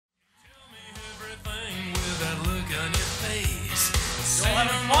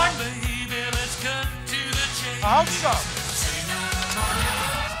show.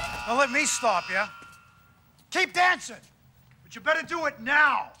 Now let me stop you. Keep dancing, but you better do it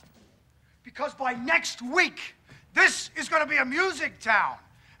now. Because by next week, this is going to be a music town.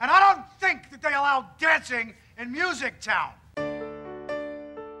 And I don't think that they allow dancing in Music Town.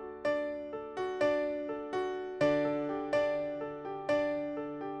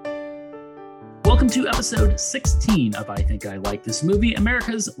 Welcome to episode 16 of I Think I Like This Movie,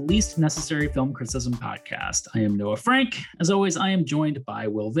 America's least necessary film criticism podcast. I am Noah Frank. As always, I am joined by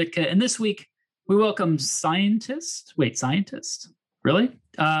Will Vitka. And this week, we welcome scientist? Really?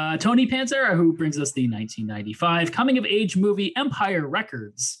 Tony Panzera, who brings us the 1995 coming-of-age movie Empire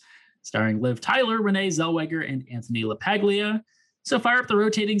Records, starring Liv Tyler, Renee Zellweger, and Anthony LaPaglia. So fire up the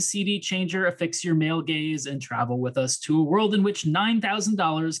rotating CD changer, affix your male gaze, and travel with us to a world in which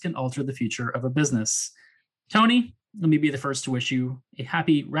 $9,000 can alter the future of a business. Tony, let me be the first to wish you a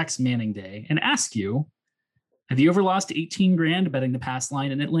happy Rex Manning Day and ask you, have you ever lost 18 grand betting the pass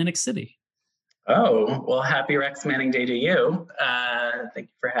line in Atlantic City? Oh, well, happy Rex Manning Day to you. Thank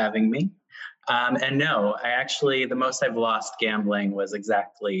you for having me. And no, the most I've lost gambling was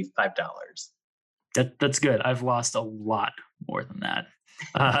exactly $5. That's good. I've lost a lot more than that.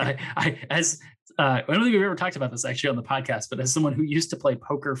 I don't think we've ever talked about this actually on the podcast, but as someone who used to play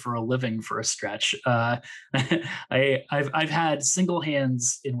poker for a living for a stretch, I've had single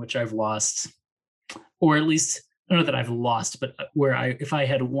hands in which I've lost, or at least I don't know that I've lost, but where if I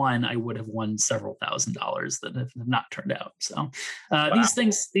had won, I would have won several $1,000s that have not turned out. So wow.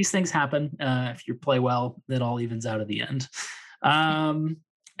 These things happen. If you play well, it all evens out at the end.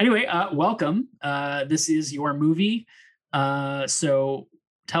 Anyway, welcome. This is your movie. So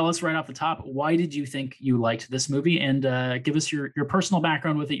tell us right off the top, why did you think you liked this movie? And give us your personal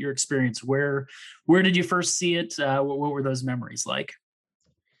background with it, your experience. Where did you first see it? What were those memories like?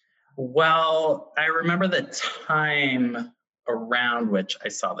 Well, I remember the time around which I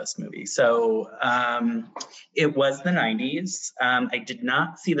saw this movie. So it was the 90s. I did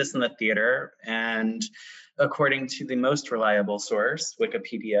not see this in the theater. And according to the most reliable source,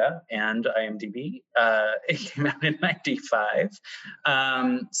 Wikipedia and IMDb, it came out in 95.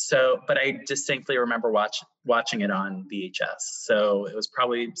 But I distinctly remember watching it on VHS. So it was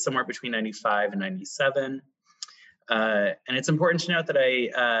probably somewhere between 95 and 97. And it's important to note that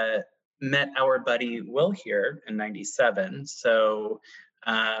I met our buddy Will here in 97. So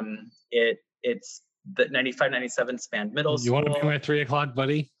it's the 95, 97 spanned middle school. You want to be my 3 o'clock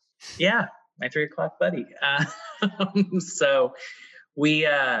buddy? Yeah, my 3 o'clock buddy.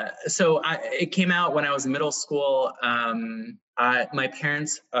 It came out when I was in middle school. My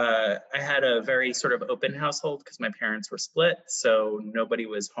parents, I had a very sort of open household because my parents were split, so nobody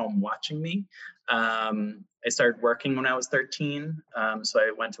was home watching me. I started working when I was 13, so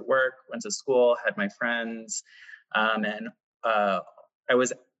I went to work, went to school, had my friends, and I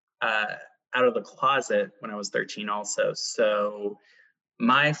was out of the closet when I was 13 also. So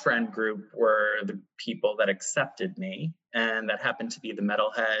my friend group were the people that accepted me, and that happened to be the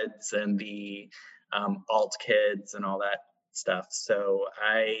metalheads and the alt kids and all that stuff. So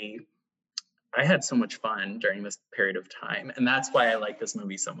I had so much fun during this period of time, and that's why I like this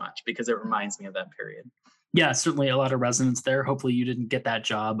movie so much, because it reminds me of that period. Yeah, certainly a lot of resonance there. Hopefully you didn't get that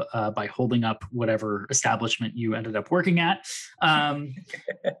job by holding up whatever establishment you ended up working at.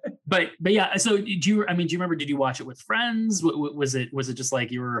 But yeah, so do you remember, did you watch it with friends? Was it just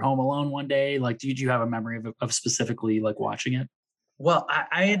like you were home alone one day? Like, did you have a memory of specifically like watching it? Well,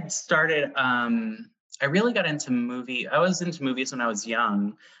 I had started, I really got into I was into movies when I was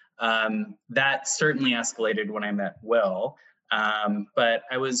young. That certainly escalated when I met Will. But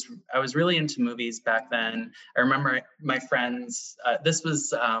I was really into movies back then. I remember my friends, this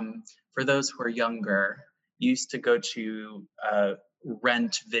was, for those who are younger, used to go to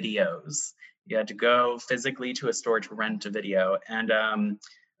rent videos. You had to go physically to a store to rent a video. And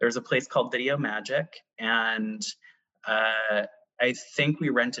there's a place called Video Magic. And I think we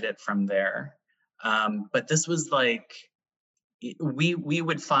rented it from there. But this was like, we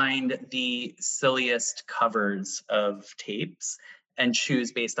would find the silliest covers of tapes and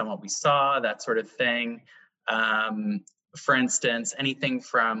choose based on what we saw, that sort of thing. For instance, anything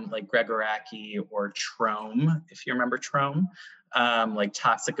from like Gregor Aki or Trome, if you remember Trome, like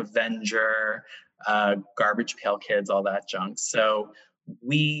Toxic Avenger, Garbage Pail Kids, all that junk. So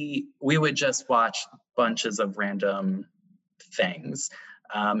we would just watch bunches of random things.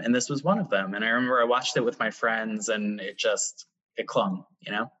 And this was one of them. And I remember I watched it with my friends, and it clung,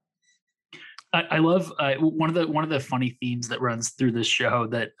 you know? I love one of the funny themes that runs through this show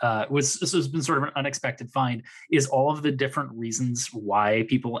that has been sort of an unexpected find is all of the different reasons why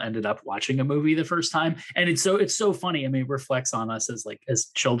people ended up watching a movie the first time, and it's so funny. I mean, it reflects on us as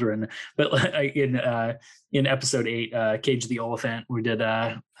children. But in episode 8, Cage the Elephant, we did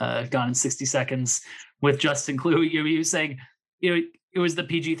Gone in 60 Seconds with Justin Clue. He was saying, it was the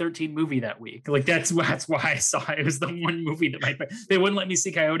PG-13 movie that week. Like that's why I saw it. It was the one movie that they wouldn't let me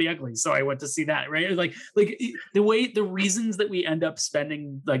see Coyote Ugly, so I went to see that. Right? Like the reasons that we end up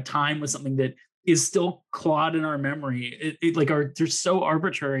spending like time with something that is still clawed in our memory, they're so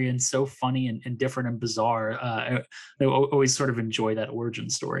arbitrary and so funny and different and bizarre. I always sort of enjoy that origin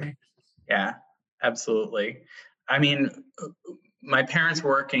story. Yeah, absolutely. I mean, my parents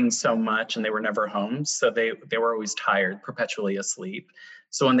were working so much and they were never home. So they were always tired, perpetually asleep.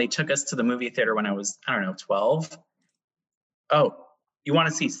 So when they took us to the movie theater when I was, 12, oh, you want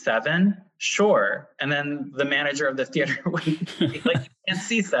to see Seven? Sure. And then the manager of the theater would be like, you can't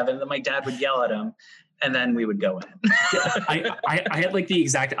see Seven. Then my dad would yell at him. And then we would go in. I had like the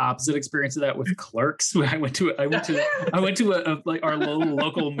exact opposite experience of that with Clerks. I went to our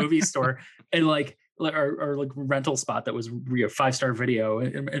local movie store, and like our like rental spot that was a 5-star video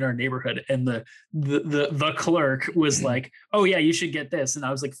in our neighborhood, and the clerk was like, oh yeah, you should get this, and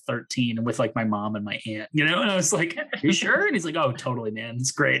I was like 13 and with like my mom and my aunt, and I was like, are you sure? And he's like, oh totally, man,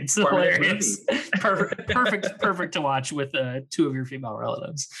 it's great, it's hilarious. perfect to watch with 2 of your female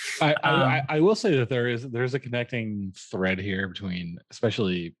relatives. I will say that there's a connecting thread here between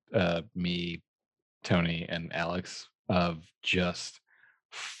especially me, Tony, and Alex of just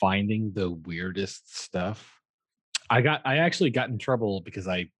finding the weirdest stuff. I actually got in trouble because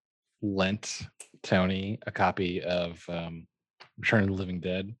I lent Tony a copy of Return of the Living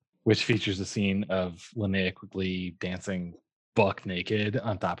Dead, which features a scene of Linnea Quigley dancing buck naked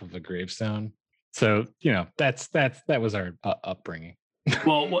on top of a gravestone. So that was our upbringing.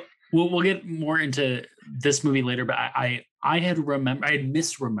 Well, we'll get more into this movie later, but I had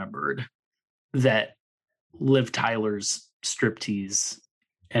misremembered that Liv Tyler's striptease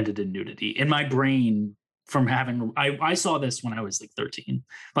ended in nudity. In my brain, from having I saw this when I was like 13.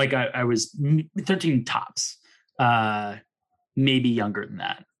 Like I was 13 tops, maybe younger than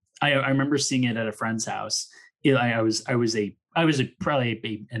that. I remember seeing it at a friend's house. I was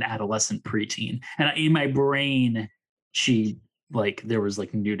probably an adolescent preteen, and in my brain, there was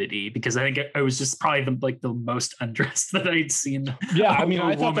like nudity because I think I was just probably the most undressed that I'd seen. Yeah, I mean,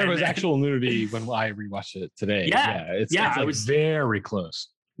 I thought there was actual nudity when I rewatched it today. It's like very close.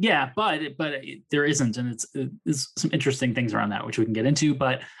 Yeah, but there isn't, and it's some interesting things around that which we can get into.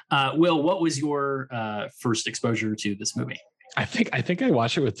 But Will, what was your first exposure to this movie? I think I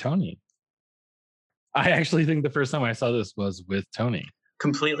watched it with Tony. I actually think the first time I saw this was with Tony.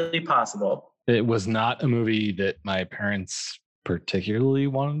 Completely possible. It was not a movie that my parents particularly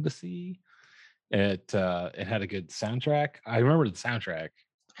wanted to see. It had a good soundtrack. I remember the soundtrack.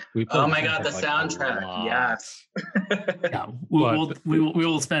 Oh my god, the soundtrack! Yes. Yeah, we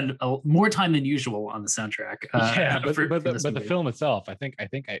will spend more time than usual on the soundtrack. But the film itself, I think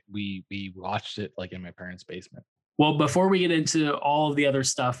we watched it like in my parents' basement. Well, before we get into all of the other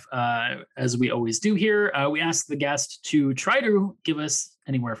stuff, as we always do here, we ask the guest to try to give us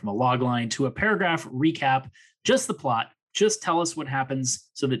anywhere from a log line to a paragraph recap, just the plot. Just tell us what happens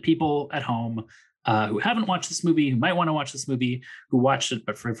so that people at home who haven't watched this movie, who might want to watch this movie, who watched it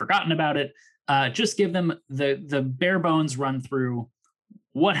but have forgotten about it, just give them the bare bones run through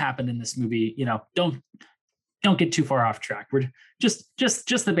what happened in this movie. Don't get too far off track. We're just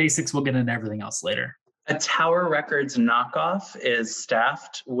the basics. We'll get into everything else later. A Tower Records knockoff is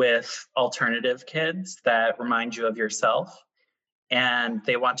staffed with alternative kids that remind you of yourself, and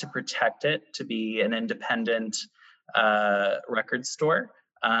they want to protect it to be an independent record store.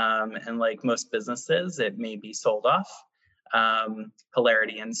 And like most businesses, it may be sold off.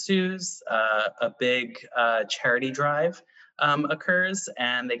 Hilarity ensues. A big charity drive occurs,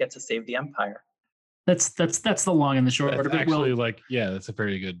 and they get to save the empire. That's the long and the short. That's actually that's a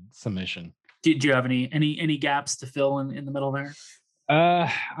very good summation. Do you have any gaps to fill in the middle there?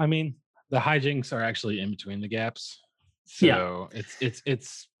 I mean, the hijinks are actually in between the gaps. So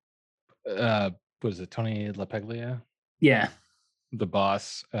it's what is it, Tony LaPaglia? Yeah. The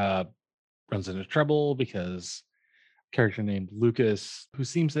boss runs into trouble because a character named Lucas, who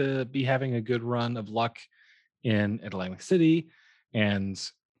seems to be having a good run of luck in Atlantic City, and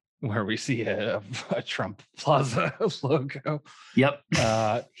where we see a Trump Plaza logo. Yep.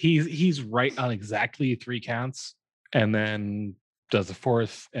 He's right on exactly 3 counts, and then does a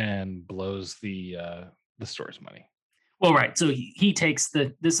 4th and blows the store's money. Well, right. So he takes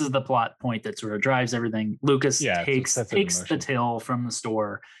this is the plot point that sort of drives everything. Lucas takes the till from the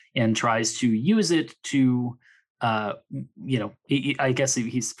store and tries to use it to, I guess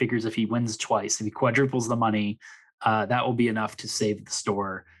he figures if he wins twice, if he quadruples the money, that will be enough to save the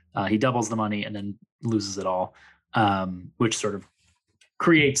store. He doubles the money and then loses it all, which sort of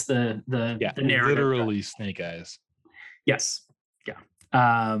creates the narrative. Literally Snake Eyes. Yes. Yeah.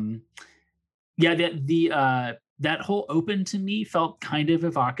 That whole open to me felt kind of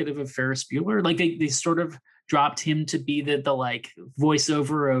evocative of Ferris Bueller. Like they sort of dropped him to be the like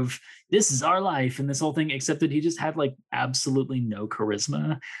voiceover of this is our life and this whole thing, except that he just had like absolutely no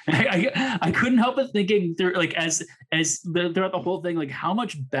charisma. I couldn't help but thinking throughout the whole thing, like how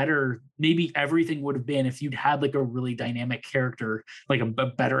much better maybe everything would have been if you'd had like a really dynamic character, like a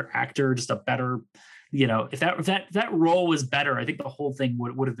better actor, just a better, if that role was better, I think the whole thing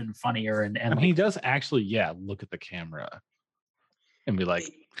would have been funnier. And I mean, he does actually, look at the camera and be like,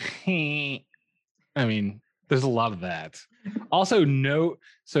 hey. I mean, there's a lot of that. Also,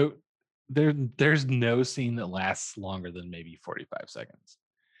 there's no scene that lasts longer than maybe 45 seconds.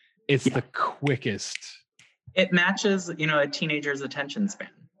 It's the quickest. It matches, a teenager's attention span.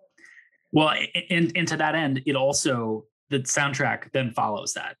 Well, and to that end, it also, the soundtrack then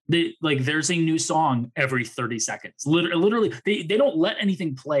follows that. There's a new song every 30 seconds. Literally, they don't let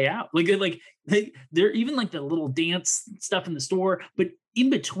anything play out. They're even like the little dance stuff in the store, but in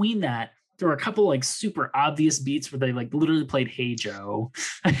between that, there were a couple like super obvious beats where they like literally played "Hey Joe,"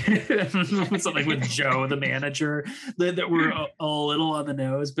 something with Joe the manager that were a little on the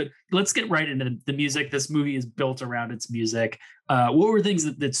nose. But let's get right into the music. This movie is built around its music. What were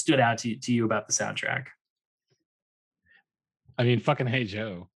things that stood out to you about the soundtrack? I mean, fucking "Hey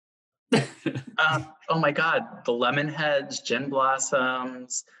Joe." Oh my God, the Lemonheads, Gin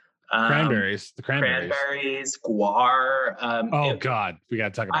Blossoms. The cranberries, Guar. God, we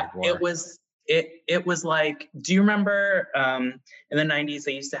got to talk about Guar. It was like, do you remember in the 90s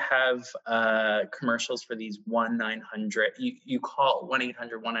they used to have commercials for these 1-900? You call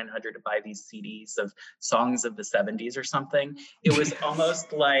 1-800-1900 to buy these CDs of songs of the 70s or something. It was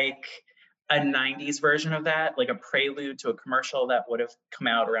almost like a 90s version of that, like a prelude to a commercial that would have come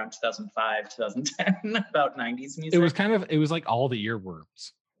out around 2005, 2010 about 90s music. It was like all the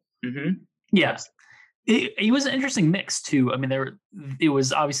earworms. Mm-hmm. Yeah, it was an interesting mix too. I mean, it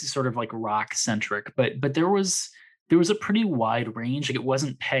was obviously sort of like rock centric, but there was a pretty wide range. Like it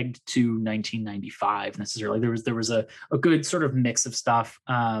wasn't pegged to 1995 necessarily. There was a good sort of mix of stuff.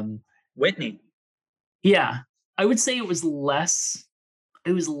 Whitney. Yeah, I would say it was less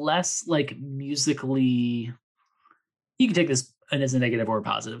like musically. You can take this as a negative or a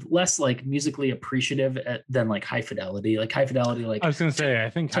positive, less like musically appreciative than like High Fidelity. Like High Fidelity, like I was gonna say, I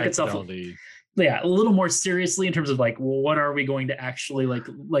think High Fidelity, a little more seriously in terms of like, well, what are we going to actually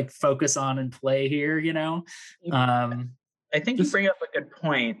like focus on and play here? I think you bring up a good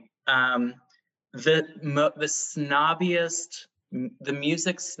point. The snobbiest, the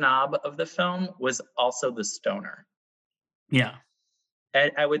music snob of the film was also the stoner. Yeah,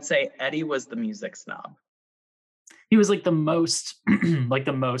 I would say Eddie was the music snob. He was like the most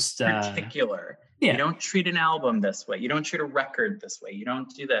particular. Yeah. You don't treat an album this way. You don't treat a record this way. You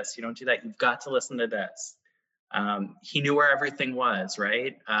don't do this. You don't do that. You've got to listen to this. He knew where everything was,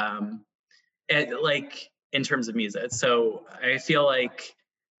 right? Like in terms of music. So I feel like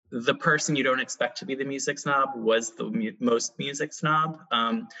the person you don't expect to be the music snob was the most music snob.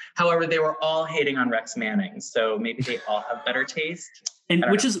 However, they were all hating on Rex Manning, so maybe they all have better taste. And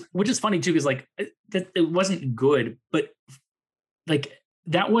which is funny too, because like that it wasn't good, but like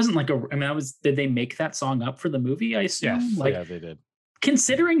that wasn't like did they make that song up for the movie? I assume. Yes, they did.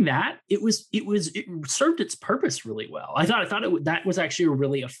 Considering that, it served its purpose really well. I thought that was actually a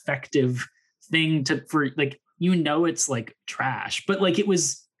really effective thing for like, it's like trash, but like it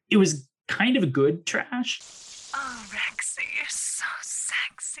was kind of a good trash. Oh, Rexy, you're so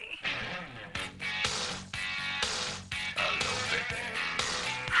sexy. Hello, baby.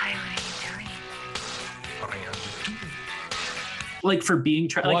 Hi, what are you doing? I am just doing. Like for being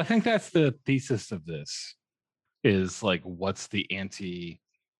trash. Well, I think that's the thesis of this. Is like, what's the anti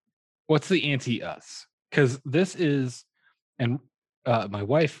us? Because this is, and my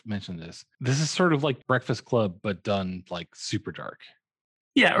wife mentioned this is sort of like Breakfast Club, but done like super dark.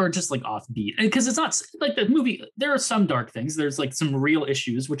 Yeah, or just like offbeat. Because it's not like the movie, there are some dark things. There's like some real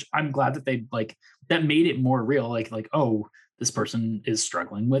issues, which I'm glad that they like, that made it more real. Like, oh, this person is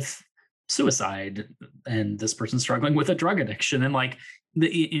struggling with suicide and this person's struggling with a drug addiction. And like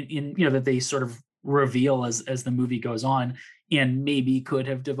that they sort of reveal as the movie goes on, and maybe could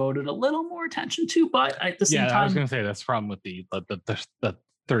have devoted a little more attention to, but at the same Yeah, I was time, gonna say that's the problem with the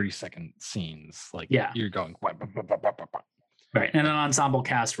 30-second scenes. Like, Yeah. you're going. right, and an ensemble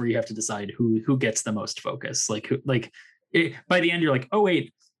cast where you have to decide who gets the most focus. Like, by the end, you're like, oh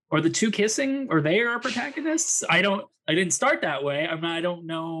wait, are the two kissing? Are they our protagonists? I didn't start that way. I don't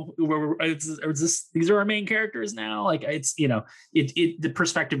know. These are our main characters now. Like, it's, the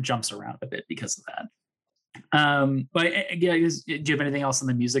perspective jumps around a bit because of that. But yeah, do you have anything else on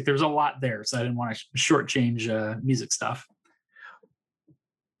the music? There's a lot there, so I didn't want to shortchange music stuff.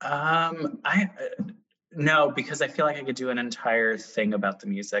 No, because I feel like I could do an entire thing about the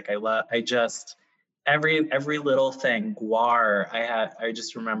music. Every little thing. Gwar. I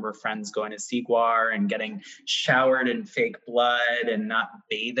just remember friends going to see Gwar and getting showered in fake blood and not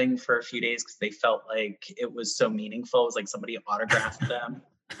bathing for a few days because they felt like it was so meaningful. It was like somebody autographed them.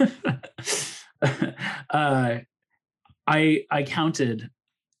 I counted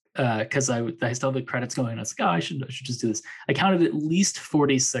because I still have the credits going. I was like, oh, I should just do this. I counted at least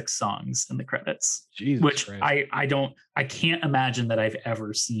 46 songs in the credits, which Christ. I can't imagine that I've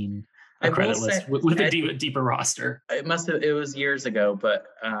ever seen a credit list with a deeper roster. It was years ago, but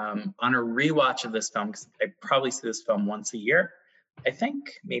on a rewatch of this film, because I probably see this film once a year, I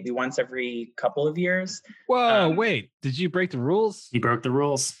think maybe once every couple of years. Whoa, wait, did you break the rules? He broke the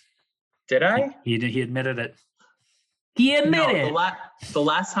rules. Did I? He admitted it. He admitted. No, the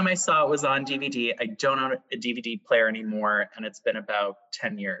last time I saw it was on DVD. I don't own a DVD player anymore, and it's been about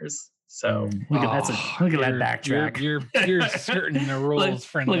 10 years. So look at that backtrack. You're certain the rules,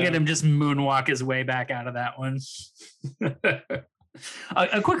 friend. Look at him just moonwalk his way back out of that one.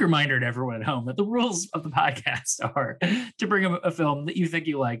 A quick reminder to everyone at home that the rules of the podcast are to bring a film that you think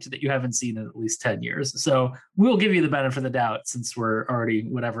you liked that you haven't seen in at least 10 years. So we'll give you the benefit of the doubt since we're already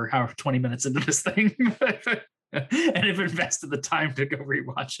 20 minutes into this thing and have invested the time to go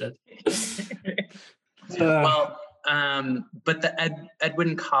rewatch it. But the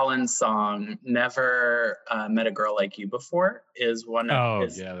Edwyn Collins song "Never Met a Girl Like You Before" is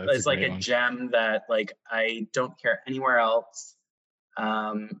is like a gem that like I don't hear anywhere else.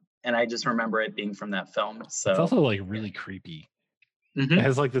 And I just remember it being from that film. So it's also like really creepy. Mm-hmm. It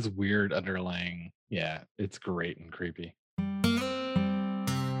has like this weird underlying. Yeah, it's great and creepy.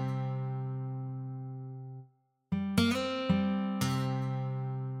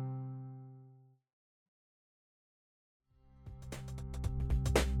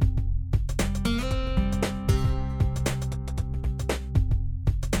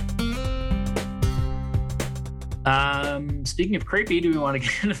 Speaking of creepy, do we want to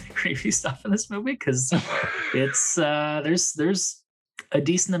get into the creepy stuff in this movie? Because it's there's a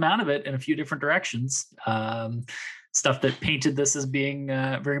decent amount of it in a few different directions. Stuff that painted this as being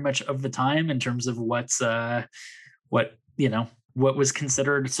very much of the time in terms of what was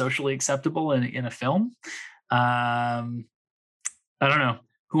considered socially acceptable in a film. I don't know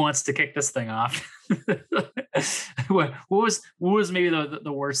who wants to kick this thing off. what was maybe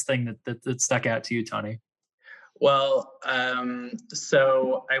the worst thing that stuck out to you, Tony? Well,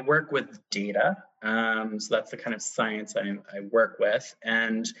 so I work with data. So that's the kind of science I work with.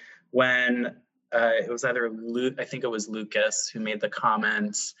 And when it was either I think it was Lucas who made the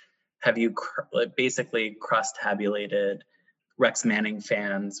comment, have you basically cross-tabulated Rex Manning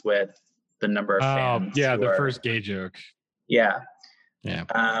fans with the number of fans? Yeah, the first gay joke. Yeah. Yeah.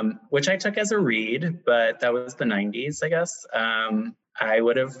 Which I took as a read, but that was the 90s, I guess. I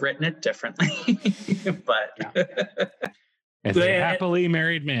would have written it differently, but as a happily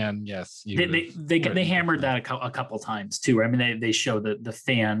married man, yes, they hammered that a couple times too. I mean, they show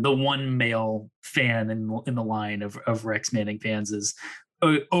the one male fan in the line of Rex Manning fans is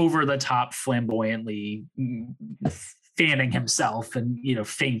over the top, flamboyantly fanning himself and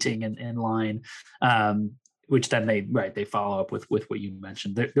fainting in line. Which then they follow up with what you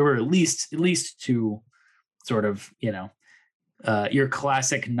mentioned. There were at least two sort of your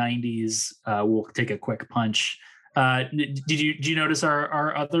classic 90s we'll take a quick punch. Did you notice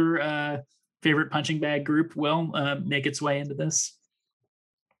our other favorite punching bag group will make its way into this?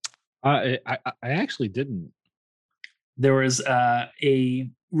 I actually didn't. There was a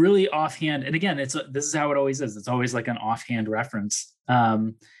really offhand, and again, this is how it always is. It's always like an offhand reference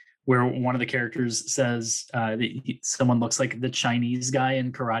where one of the characters says that someone looks like the Chinese guy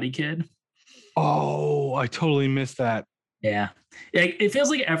in Karate Kid. Oh, I totally missed that. Yeah, it feels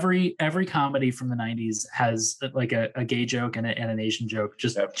like every comedy from the 90s has like a gay joke and an Asian joke.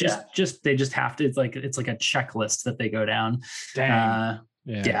 Just they just have to. It's like a checklist that they go down. Dang.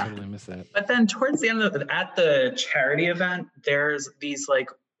 I totally missed that. But then towards the end at the charity event, there's these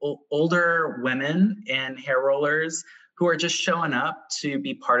like older women in hair rollers who are just showing up to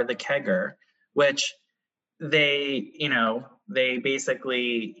be part of the kegger, which they, they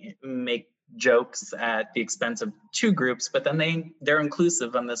basically make jokes at the expense of two groups, but then they're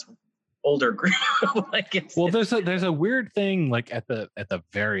inclusive on this older group. Like there's a weird thing like at the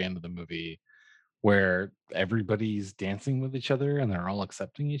very end of the movie where everybody's dancing with each other and they're all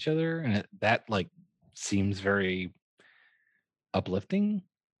accepting each other, and that like seems very uplifting.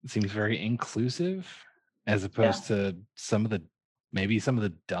 It seems very inclusive, as opposed to some of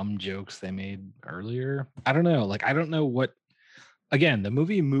the dumb jokes they made earlier. I don't know. Like, I don't know what. Again, the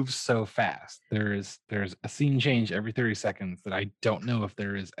movie moves so fast. There's a scene change every 30 seconds that I don't know if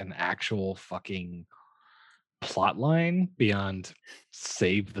there is an actual fucking plot line beyond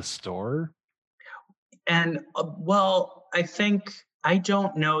save the store. And I think I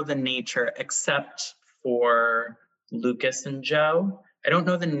don't know the nature, except for Lucas and Joe. I don't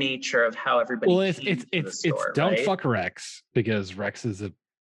know the nature of how everybody. Well, it's don't fuck Rex, because Rex is a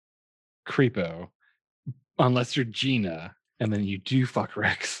creepo, unless you're Gina, and then you do fuck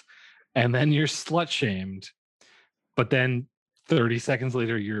Rex, and then you're slut shamed, but then 30 seconds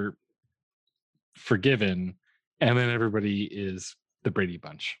later you're forgiven, and then everybody is the Brady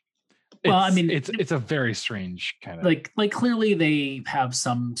Bunch. Well, I mean, it's a very strange kind of like clearly they have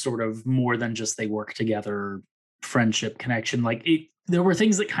some sort of more than just they work together friendship connection. Like there were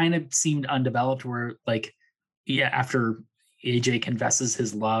things that kind of seemed undeveloped where like, yeah, after AJ confesses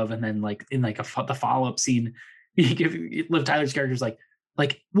his love, and then like in like the follow-up scene, Liv Tyler's character is like,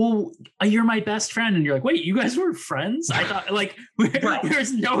 well, you're my best friend, and you're like, wait, you guys were friends? I thought like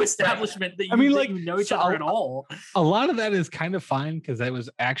there's no establishment that you know each other at all. A lot of that is kind of fine, because that was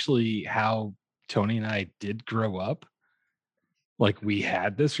actually how Tony and I did grow up. Like, we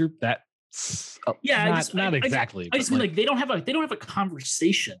had this group that's not exactly. I just mean like they don't have a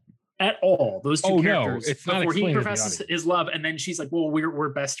conversation at all. Those two characters, it's not before he professes his love, and then she's like, well, we're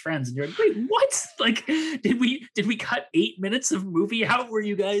best friends, and you're like, wait, what? Like, did we cut 8 minutes of movie out where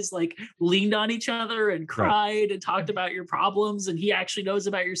you guys like leaned on each other and cried and talked about your problems, and he actually knows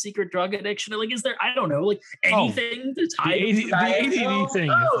about your secret drug addiction? Like, is there, I don't know, like anything to tie the ADD thing?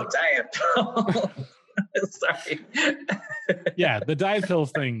 Diet pill. Sorry. Yeah, the diet pill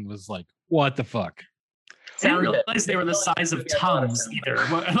thing was like, what the fuck? I didn't realize they were the size of Tums either.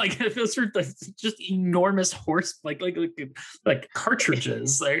 Like, those were just enormous horse, like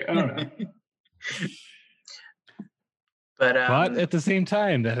cartridges. Like, I don't know. But at the same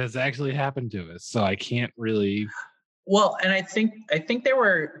time, that has actually happened to us, so I can't really. Well, and I think they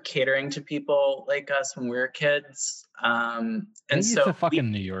were catering to people like us when we were kids. And maybe so it's a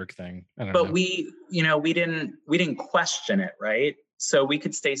fucking New York thing. I don't know. But we didn't question it, right? So we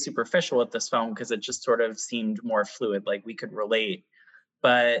could stay superficial with this film because it just sort of seemed more fluid, like we could relate.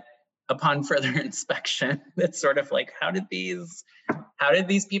 But upon further inspection, it's sort of like, how did these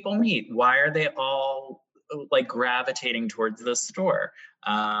people meet? Why are they all like gravitating towards the store?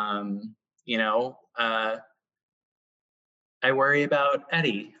 I worry about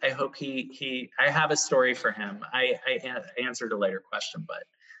Eddie. I hope I have a story for him. I answered a later question, but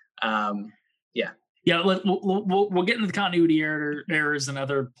yeah. Yeah, we'll get into the continuity errors and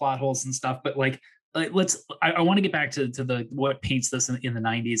other plot holes and stuff, but like let's. I want to get back to the what paints this in the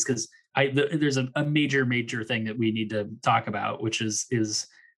 90s, because there's a major thing that we need to talk about, which is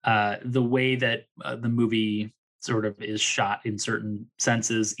the way that the movie sort of is shot in certain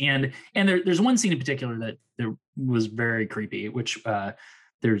senses, and there's one scene in particular that there was very creepy, which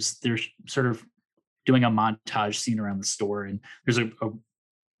there's sort of doing a montage scene around the store, and there's a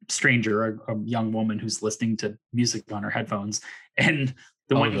stranger, a young woman who's listening to music on her headphones, and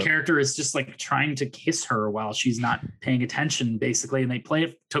the one character is just like trying to kiss her while she's not paying attention, basically, and they play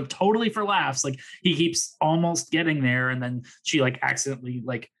it totally for laughs. Like, he keeps almost getting there, and then she like accidentally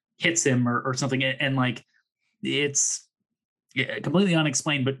like hits him or something, and like it's completely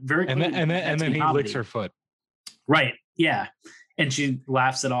unexplained, but very and then he licks her foot, right? Yeah, and she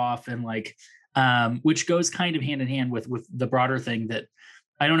laughs it off, and like which goes kind of hand in hand with the broader thing that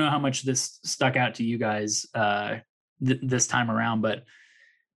I don't know how much this stuck out to you guys this time around, but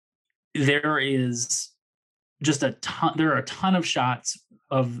there is just there are a ton of shots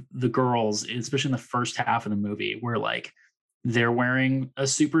of the girls, especially in the first half of the movie, where like they're wearing a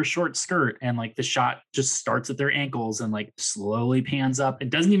super short skirt, and like the shot just starts at their ankles and like slowly pans up.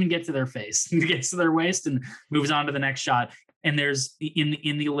 It doesn't even get to their face. It gets to their waist and moves on to the next shot. And there's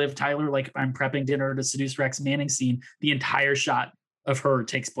in the Liv Tyler, like, I'm prepping dinner to seduce Rex Manning scene, the entire shot of her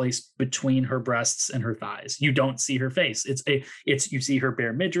takes place between her breasts and her thighs. You don't see her face. It's you see her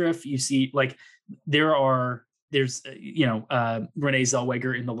bare midriff. You see, like, there are there's Renee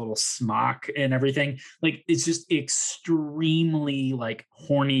Zellweger in the little smock and everything. Like it's just extremely like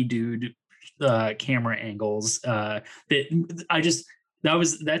horny dude camera angles that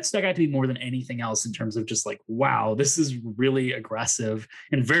that stuck out to me more than anything else in terms of just like, wow, this is really aggressive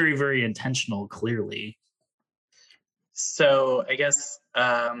and very, very intentional, clearly. So I guess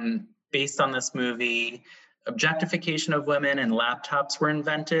based on this movie, objectification of women and laptops were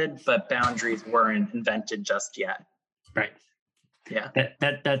invented, but boundaries weren't invented just yet. Right. Yeah.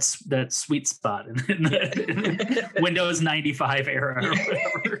 That's that sweet spot in the Windows 95 era or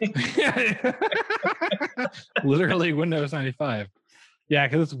whatever. Literally Windows 95. Yeah,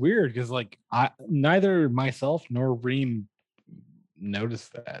 because it's weird because like neither myself nor Reem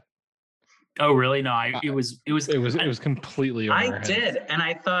noticed that. Oh really? No, it was completely over I did, and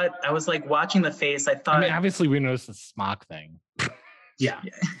I thought I was like watching the face. I thought, I mean, obviously we noticed the smock thing. Yeah.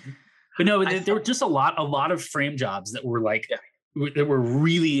 But no, there were just a lot of frame jobs that were like that were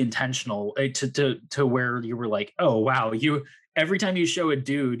really intentional to where you were like, oh wow, every time you show a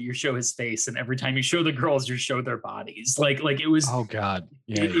dude, you show his face, and every time you show the girls, you show their bodies. Like it was. Oh God!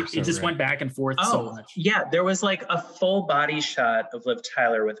 Yeah, it just went back and forth so much. Yeah, there was like a full body shot of Liv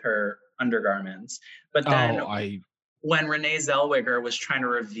Tyler with her undergarments, but then when Renee Zellweger was trying to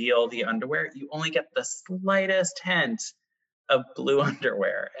reveal the underwear, you only get the slightest hint of blue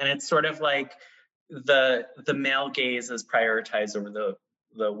underwear, and it's sort of like the male gaze is prioritized over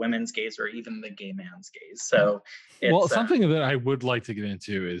the women's gaze or even the gay man's gaze. So something that I would like to get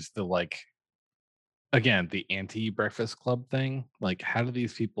into is the like, again, the anti-Breakfast Club thing. Like, how do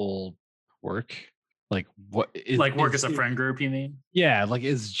these people work? Like, what is like work as a friend group, you mean? Yeah, like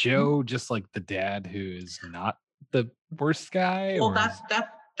is Joe just like the dad who is not the worst guy? Well,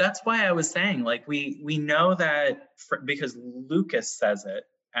 that's why I was saying, like, we know that because Lucas says it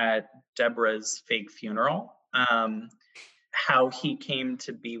at Deborah's fake funeral, how he came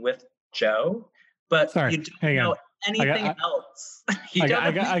to be with Joe, but you don't know anything else.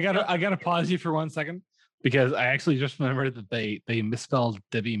 I gotta pause you for 1 second because I actually just remembered that they misspelled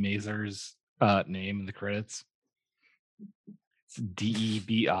Debbie Mazur's name in the credits. It's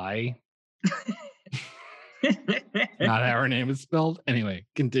Debi. Not how her name is spelled. Anyway,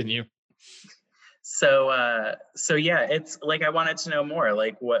 continue. So yeah, it's like I wanted to know more.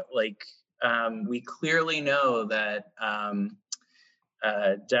 Like what? Like we clearly know that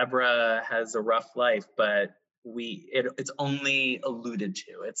Deborah has a rough life, but it's only alluded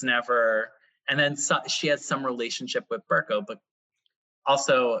to. It's never. And then she has some relationship with Berko, but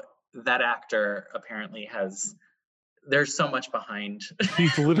also that actor apparently has. There's so much behind.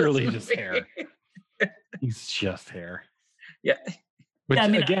 He's literally just hair. He's just hair. Yeah. Which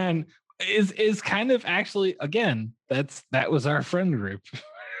again is kind of actually again that was our friend group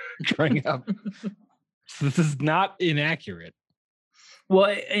growing up. So this is not inaccurate.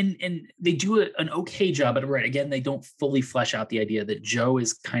 Well, and they do an okay job at it. Right. Again, they don't fully flesh out the idea that Joe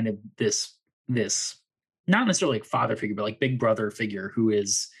is kind of this not necessarily like father figure, but like big brother figure who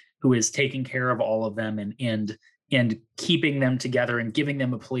is taking care of all of them and keeping them together and giving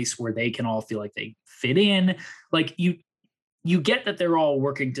them a place where they can all feel like they fit in. Like you get that they're all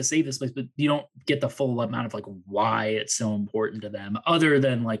working to save this place, but you don't get the full amount of like why it's so important to them other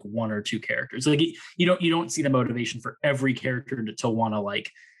than like one or two characters. Like you don't see the motivation for every character to want to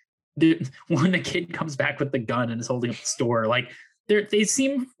like when the kid comes back with the gun and is holding up the store, like they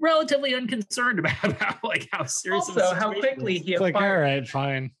seem relatively unconcerned about like how serious. Also, how quickly he like, all right,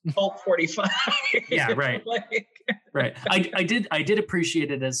 fine. Colt 45. Yeah, right. Right. I did appreciate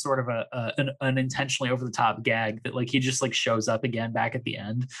it as sort of an intentionally over the top gag that like he just like shows up again back at the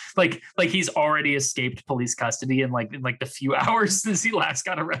end, like he's already escaped police custody and like in like the few hours since he last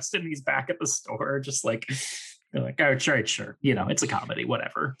got arrested, and he's back at the store, just like. They're like, oh, sure. It's a comedy,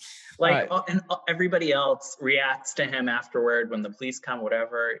 whatever. Like, and everybody else reacts to him afterward when the police come,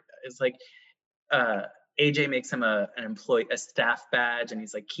 whatever. It's like, AJ makes him a staff badge, and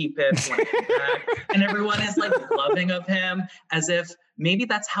he's like, keep it when I come back. And everyone is like loving of him as if maybe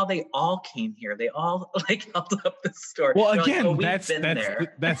that's how they all came here. They all like held up the store. Well, they're again, like,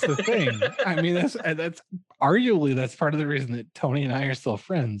 that's the thing. I mean, that's arguably that's part of the reason that Tony and I are still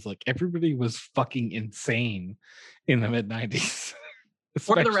friends. Like everybody was fucking insane in the mid-90s.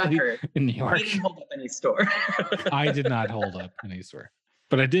 For the record, in New York, he didn't hold up any store. I did not hold up any store,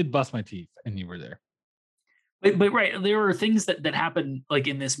 but I did bust my teeth, and you were there. But right, there are things that happen like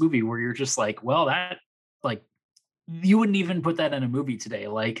in this movie where you're just like, well, that like you wouldn't even put that in a movie today,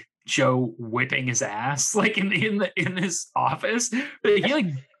 like Joe whipping his ass like in this office. But he like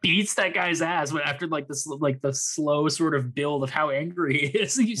beats that guy's ass after like this like the slow sort of build of how angry he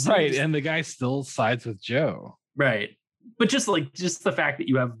is. Right, and the guy still sides with Joe. Right. But just the fact that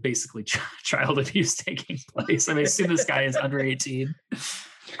you have basically child abuse taking place. I mean, I assume this guy is under 18.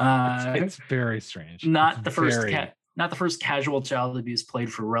 It's very strange. Not It's the first very- not the first casual child abuse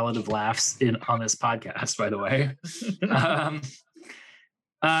played for relative laughs on this podcast, by the way.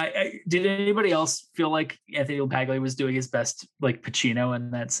 Did anybody else feel like Anthony LaPaglia was doing his best, like Pacino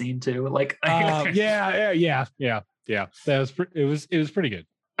in that scene too? Like, yeah. That was it was pretty good.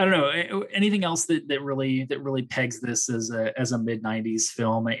 I don't know. Anything else that really pegs this as a mid '90s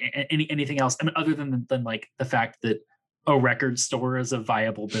film? Anything else? I mean, other than like the fact that a record store is a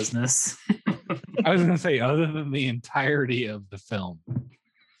viable business. I was going to say, other than the entirety of the film.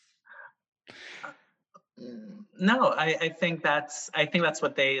 No, I think that's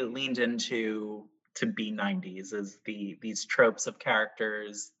what they leaned into to be 90s, is these tropes of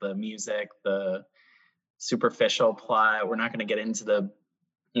characters, the music, the superficial plot. We're not going to get into the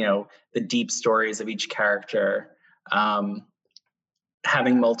deep stories of each character.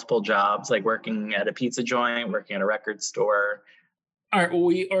 Having multiple jobs, like working at a pizza joint, working at a record store. All right. Well,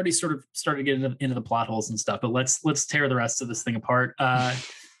 we already sort of started getting into the plot holes and stuff, but let's tear the rest of this thing apart. I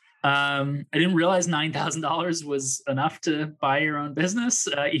didn't realize $9,000 was enough to buy your own business,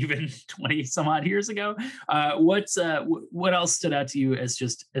 even 20 some odd years ago. What else stood out to you as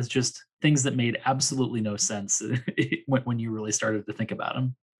just things that made absolutely no sense when you really started to think about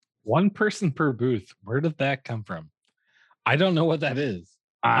them? One person per booth. Where did that come from? I don't know what that is.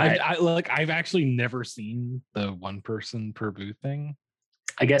 I've actually never seen the one person per booth thing.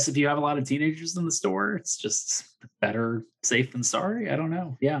 I guess if you have a lot of teenagers in the store, it's just better safe than sorry. I don't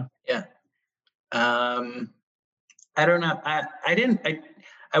know. Yeah. I don't know. I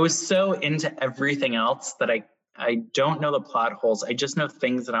was so into everything else that I don't know the plot holes. I just know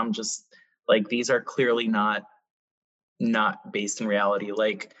things that I'm just like, these are clearly not based in reality.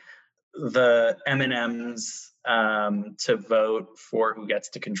 Like the M&Ms to vote for who gets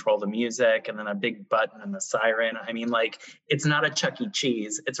to control the music, and then a big button and the siren. I mean, like, it's not a Chuck E.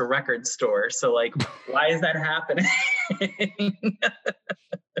 Cheese, it's a record store. So like, why is that happening?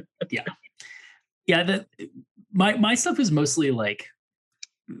 Yeah. My stuff is mostly like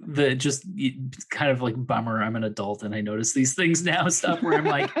the just kind of like bummer. I'm an adult and I notice these things now. Stuff where I'm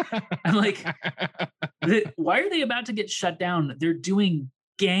like, why are they about to get shut down? They're doing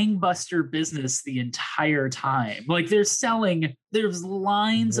gangbuster business the entire time. Like there's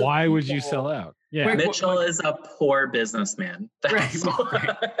lines. Why would you sell out? Yeah, Mitchell is a poor businessman. That's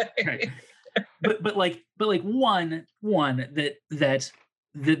right. But like one that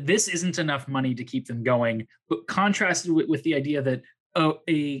this isn't enough money to keep them going, but contrasted with the idea that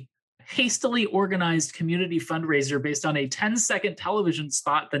a hastily organized community fundraiser based on a 10-second television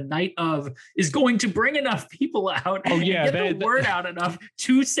spot the night of is going to bring enough people out and get the word out enough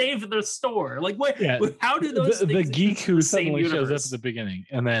to save the store. Like what? Yeah. How do those the geek who suddenly shows up at the beginning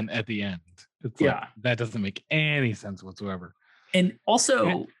and then at the end? It's like, that doesn't make any sense whatsoever. And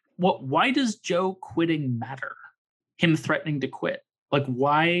also, why does Joe quitting matter? Him threatening to quit? Like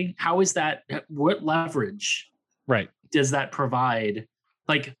why? How is that? What leverage? Right. Does that provide?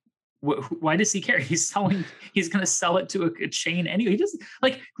 Like. Why does he care? He's going to sell it to a chain anyway. He doesn't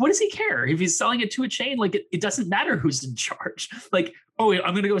like, what does he care if he's selling it to a chain? Like it doesn't matter who's in charge. Like, oh,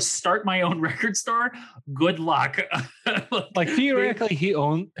 I'm going to go start my own record store. Good luck. Like theoretically he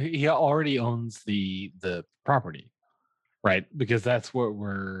already owns the property, right? Because that's what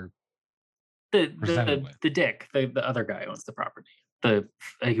we're the Dick, the other guy owns the property.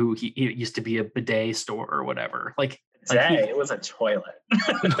 Who he used to be a bidet store or whatever. It was a toilet.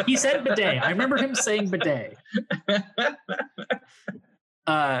 He said bidet. I remember him saying bidet.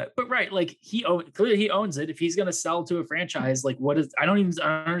 But right, like clearly he owns it. If he's going to sell to a franchise, like I don't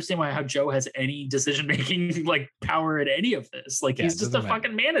understand how Joe has any decision making like power in any of this. Like he's just a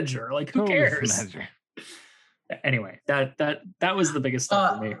fucking manager. Like who cares? Anyway, that was the biggest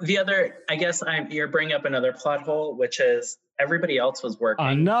stuff for me. The other, I guess, you're bringing up another plot hole, which is everybody else was working.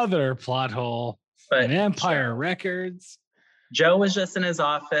 Another plot hole. But Empire Records. Joe was just in his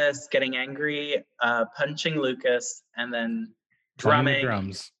office getting angry, punching Lucas, and then drumming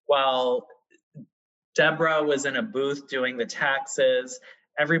drums while Deborah was in a booth doing the taxes.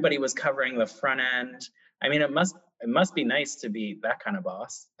 Everybody was covering the front end. I mean, it must be nice to be that kind of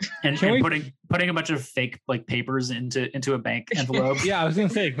boss. And putting a bunch of fake like papers into a bank envelope. Yeah, I was gonna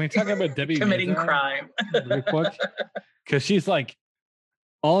say, can we talk about Debbie committing crime? Because she's like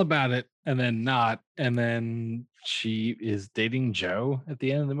all about it and then not, and then she is dating Joe at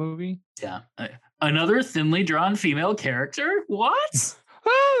the end of the movie. Yeah, another thinly drawn female character. What?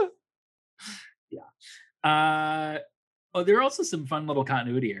 Yeah. Oh, there are also some fun little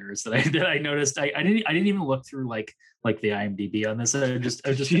continuity errors that I noticed. I didn't even look through like the IMDb on this. I Did you just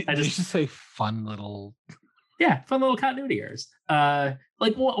just say fun little? Yeah, fun little continuity errors.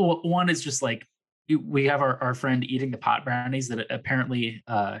 Like one is just like we have our friend eating the pot brownies that apparently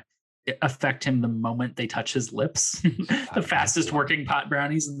affect him the moment they touch his lips. The fastest working pot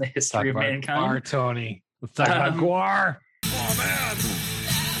brownies in the history of mankind. Tony. Let's talk about Guar. Oh man,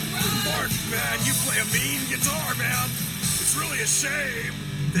 Martin, man, you play a mean guitar, man. It's really a shame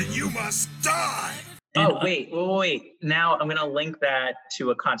that you must die. Oh, wait. Now I'm going to link that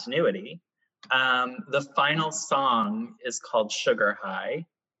to a continuity. The final song is called Sugar High.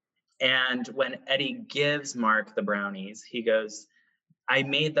 And when Eddie gives Mark the brownies, he goes, I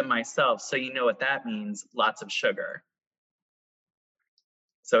made them myself. So you know what that means, lots of sugar.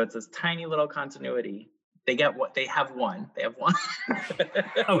 So it's this tiny little continuity. They have one.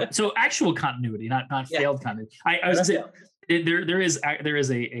 Oh, so actual continuity, not failed continuity. I was gonna say, there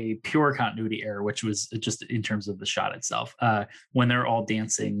is a pure continuity error, which was just in terms of the shot itself. When they're all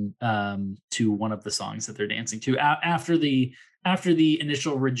dancing to one of the songs that they're dancing to after the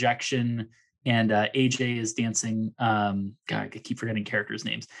initial rejection, and AJ is dancing. God, I keep forgetting characters'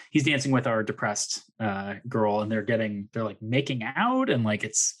 names. He's dancing with our depressed girl, and they're like making out, and like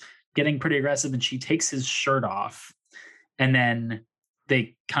it's getting pretty aggressive, and she takes his shirt off, and then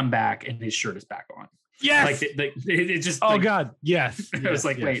they come back and his shirt is back on. Yes. Like it just. Oh like, God. Yes. I was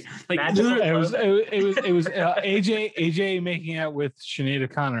like, yes. wait, like It was AJ making out with Sinead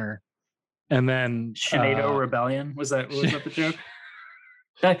O'Connor, and then Sinead Rebellion was that the joke?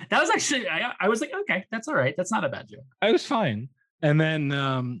 That was actually I was like, okay, that's all right. That's not a bad joke. I was fine. And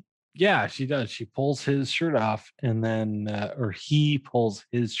then yeah, she does. She pulls his shirt off, and then or he pulls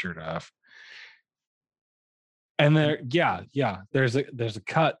his shirt off. And there's a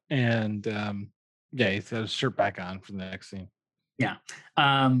cut, and yeah, he's got his shirt back on for the next scene. Yeah.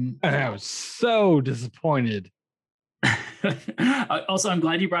 And I was so disappointed. Also, I'm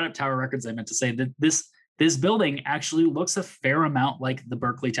glad you brought up Tower Records. I meant to say that this building actually looks a fair amount like the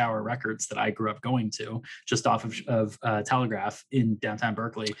Berkeley Tower Records that I grew up going to, just off of Telegraph in downtown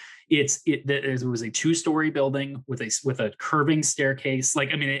Berkeley. There was a 2-story building with a curving staircase. Like,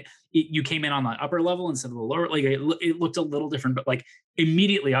 I mean, you came in on the upper level instead of the lower. Like, it looked a little different, but like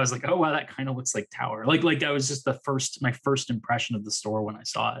immediately I was like, oh wow, that kind of looks like Tower. Like that was just my first impression of the store when I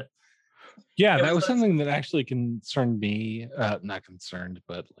saw it. Yeah, that was something that actually concerned me. Not concerned,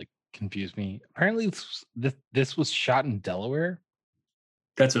 but like confused me. Apparently, this was shot in Delaware.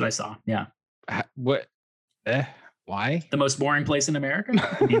 That's what I saw. Yeah. What? Why? The most boring place in America.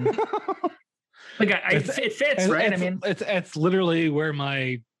 I mean, like it fits, right? I mean, it's literally where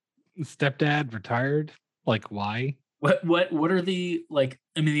my stepdad retired. Like, why? What are the, like?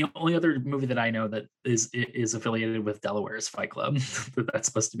 I mean, the only other movie that I know that is affiliated with Delaware is Fight Club. That's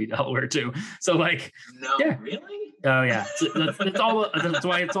supposed to be Delaware too. So like, No, yeah. Really? Oh yeah, it's all. That's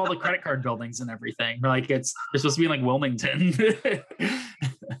why it's all the credit card buildings and everything. Like they're supposed to be in like Wilmington,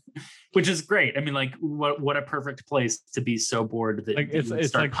 which is great. I mean, like what a perfect place to be so bored that like you would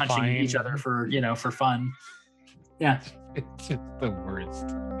start like punching each other for fun. Yeah, it's the worst.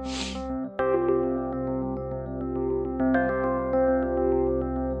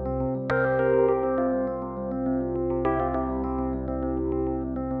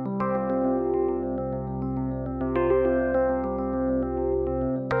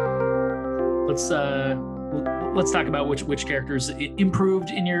 Let's talk about which characters improved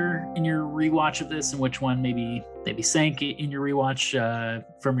in your rewatch of this, and which one maybe sank in your rewatch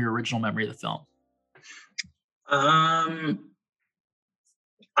from your original memory of the film.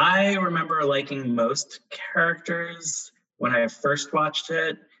 I remember liking most characters when I first watched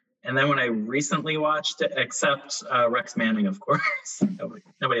it, and then when I recently watched it, except Rex Manning, of course.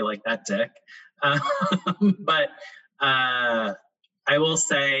 Nobody liked that dick. But I will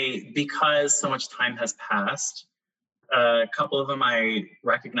say, because so much time has passed, a couple of them I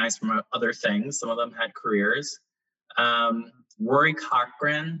recognize from other things. Some of them had careers. Rory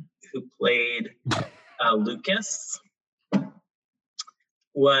Cochrane, who played Lucas,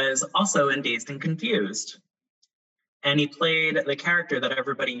 was also in Dazed and Confused. And he played the character that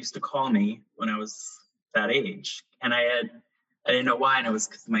everybody used to call me when I was that age. And I didn't know why, and it was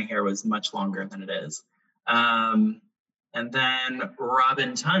because my hair was much longer than it is. And then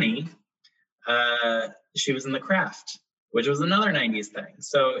Robin Tunney, she was in The Craft, which was another 90s thing.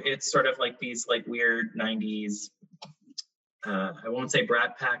 So it's sort of like these like weird 90s, I won't say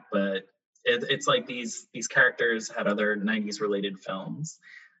Brat Pack, but it's like these characters had other 90s related films,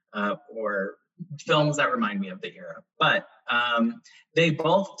 or films that remind me of the era. But they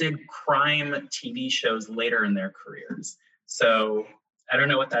both did crime TV shows later in their careers. So I don't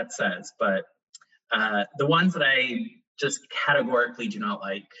know what that says, but the ones that I just categorically do not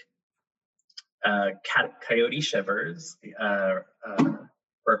like, Coyote Shivers,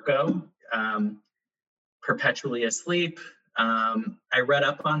 Burko, Perpetually Asleep. I read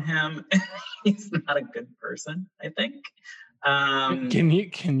up on him. He's not a good person, I think.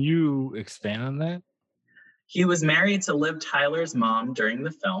 Can you expand on that? He was married to Liv Tyler's mom during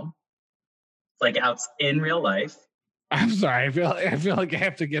the film, like out in real life. I'm sorry. I feel like I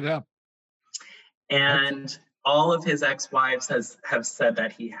have to get up. And all of his ex-wives have said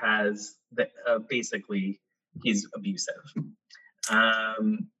that he has basically he's abusive.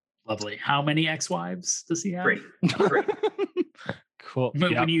 Lovely. How many ex-wives does he have? Three. Cool.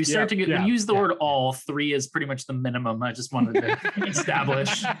 When you start to get when you use the word all, 3 is pretty much the minimum. I just wanted to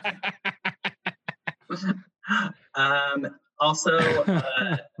establish. Also,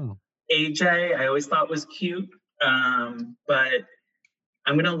 AJ, I always thought was cute, but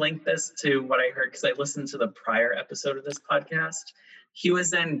I'm going to link this to what I heard because I listened to the prior episode of this podcast. He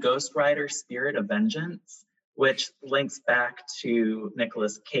was in Ghost Rider Spirit of Vengeance, which links back to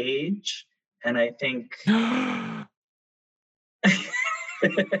Nicolas Cage. And I think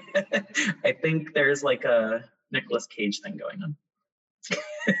I think there's like a Nicolas Cage thing going on.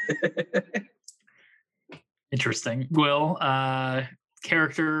 Interesting. Will,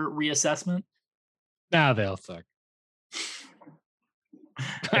 character reassessment? Nah, they all suck.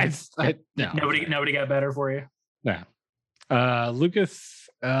 No. Nobody got better for you? No. Lucas,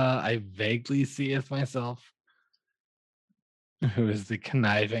 I vaguely see as myself, who is the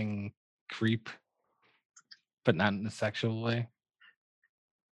conniving creep, but not in a sexual way.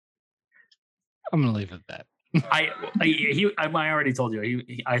 I'm gonna leave it at that. I already told you.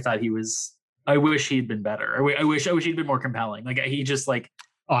 I thought he was. I wish he'd been better. I wish he'd been more compelling. Like he just like.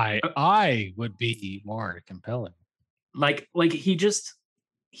 I would be more compelling. Like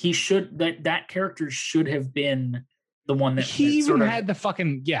he should that character should have been the one that he even had the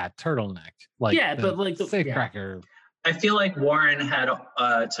fucking turtleneck. Like but like the safecracker. I feel like Warren had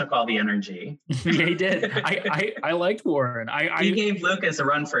took all the energy. Yeah, he did. I liked Warren. He gave Lucas a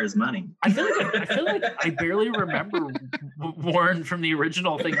run for his money. I feel like I barely remember Warren from the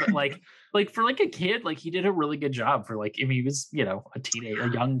original thing, but like for like a kid, like he did a really good job for like, I mean, he was, a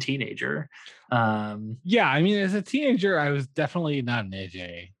young teenager. Yeah, I mean, as a teenager, I was definitely not an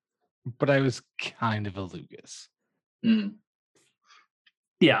AJ, but I was kind of a Lucas. Mm.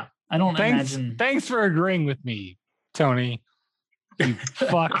 Yeah, I don't imagine. Thanks for agreeing with me, Tony. You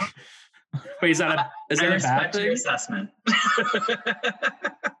fuck. Wait, is that a bad thing? Your assessment.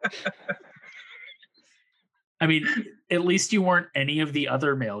 I mean, at least you weren't any of the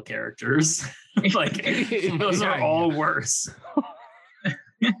other male characters. Like those are all worse.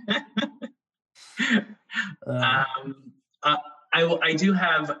 I do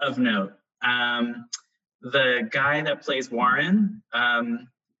have of note. The guy that plays Warren,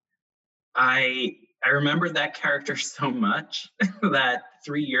 I remember that character so much that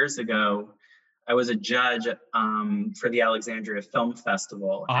 3 years ago, I was a judge for the Alexandria Film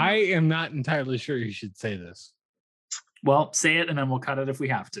Festival. I am not entirely sure you should say this. Well, say it and then we'll cut it if we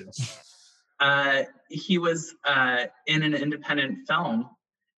have to. He was in an independent film,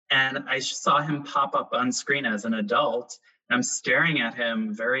 and I saw him pop up on screen as an adult. And I'm staring at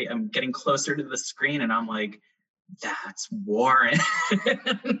him I'm getting closer to the screen, and I'm like, that's Warren.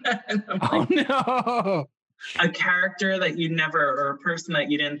 Oh no. A character that you never, or a person that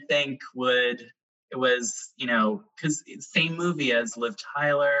you didn't think would, it was, because same movie as Liv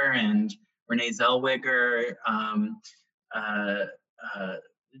Tyler and Renee Zellweger,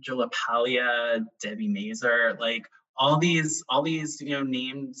 Julia Paglia, Debbie Mazur, like all these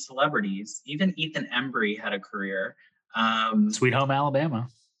named celebrities. Even Ethan Embry had a career. Sweet Home Alabama.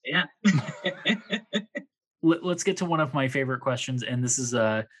 Yeah. Let's get to one of my favorite questions, and this is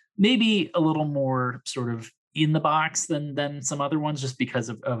maybe a little more sort of in the box than some other ones, just because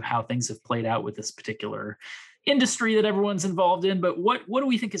of how things have played out with this particular industry that everyone's involved in. But what do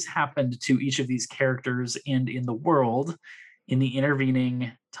we think has happened to each of these characters and in the world in the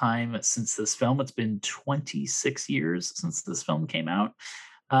intervening time since this film? It's been 26 years since this film came out.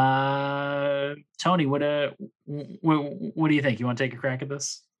 Tony, what do you think? You want to take a crack at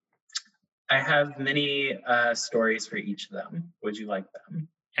this? I have many stories for each of them. Would you like them?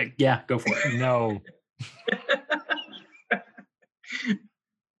 Yeah, go for it. No.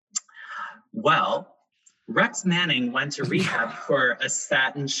 Well, Rex Manning went to rehab for a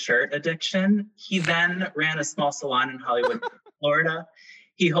satin shirt addiction. He then ran a small salon in Hollywood, Florida.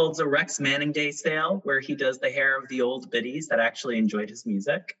 He holds a Rex Manning Day sale where he does the hair of the old biddies that actually enjoyed his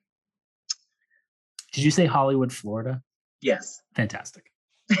music. Did you say Hollywood, Florida? Yes. Fantastic.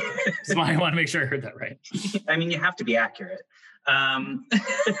 So I want to make sure I heard that right. I mean, you have to be accurate.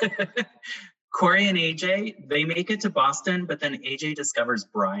 Corey and AJ, they make it to Boston, but then AJ discovers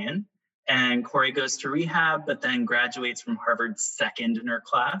Brian, and Corey goes to rehab, but then graduates from Harvard's second in her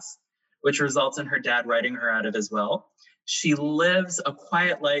class, which results in her dad writing her out of as well. She lives a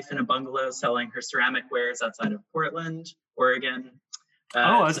quiet life in a bungalow selling her ceramic wares outside of Portland, Oregon.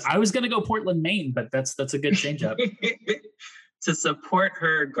 I was going to go Portland, Maine, but that's a good change up. To support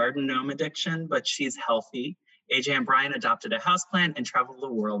her garden gnome addiction, but she's healthy. AJ and Brian adopted a houseplant and traveled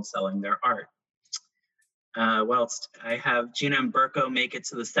the world selling their art. Whilst I have Gina and Burko make it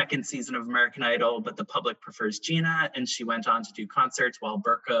to the second season of American Idol, but the public prefers Gina, and she went on to do concerts while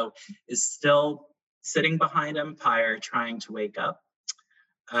Burko is still sitting behind Empire trying to wake up.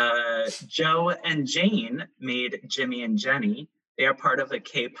 Joe and Jane made Jimmy and Jenny. They are part of a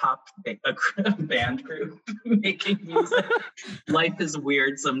K-pop band group making music. Life is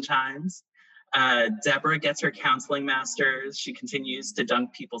weird sometimes. Deborah gets her counseling master's. She continues to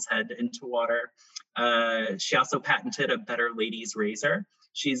dunk people's head into water. She also patented a Better Ladies razor.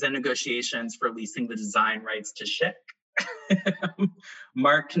 She's in negotiations for leasing the design rights to Schick.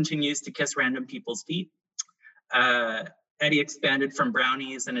 Mark continues to kiss random people's feet. Eddie expanded from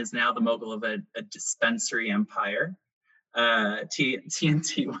brownies and is now the mogul of a dispensary empire.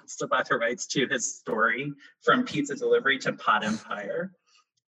 TNT wants to buy the rights to his story from pizza delivery to pot empire.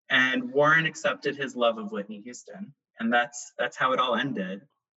 And Warren accepted his love of Whitney Houston. And that's how it all ended.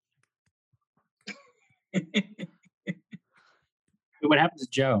 What happens to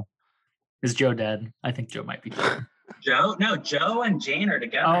Joe? Is Joe dead? I think Joe might be dead. Joe? No, Joe and Jane are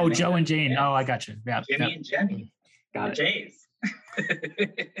together. Oh, Joe and Jane. Yes. Oh, I got you. Yeah. Jimmy and Jenny. Got the it.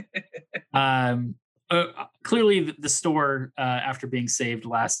 Jays. Clearly the store, after being saved,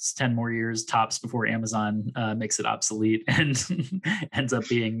 lasts 10 more years tops before Amazon makes it obsolete and ends up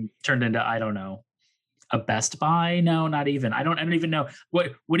being turned into, I don't know, a Best Buy? No, not even. I don't even know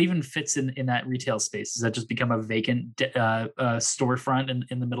what even fits in that retail space. Does that just become a vacant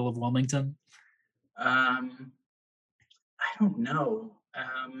storefront in the middle of Wilmington? I don't know.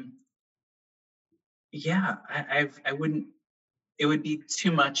 Yeah, I wouldn't. It would be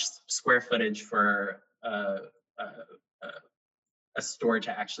too much square footage for a store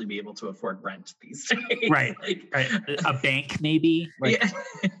to actually be able to afford rent these days. Right, like, right. A bank, maybe. Like,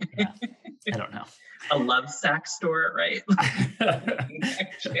 yeah. I don't know. A Lovesac store, right?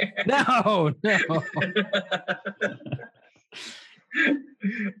 No.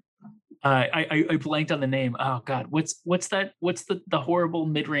 I blanked on the name. Oh God, what's the horrible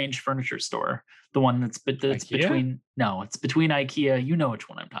mid-range furniture store? The one that's between it's between IKEA. You know which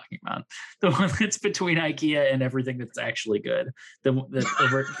one I'm talking about. The one that's between IKEA and everything that's actually good.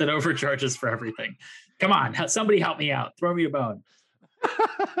 That overcharges for everything. Come on, somebody help me out. Throw me a bone.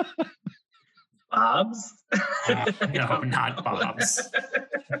 Bob's? No, not Bob's.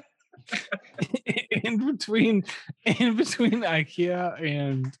 in between IKEA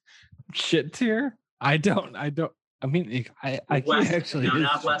and shit tier. I mean, IKEA actually is.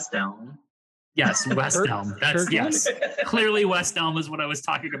 Not West Elm. Yes, West Elm. That's yes. Clearly, West Elm is what I was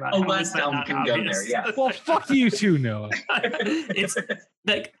talking about. Oh, West Elm can go there. Yeah. Well, fuck you too, Noah. It's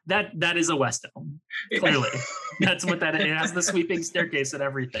like that is a West Elm. Clearly, that's what that is. It has the sweeping staircase and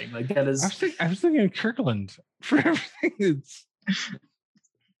everything. Like that is. I was thinking of Kirkland for everything.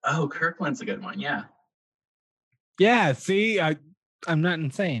 Oh, Kirkland's a good one. Yeah. Yeah. See, I'm not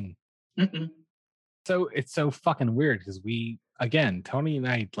insane. Mm-mm. So it's so fucking weird because Tony and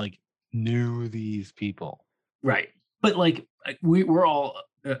I knew these people, right? But we're all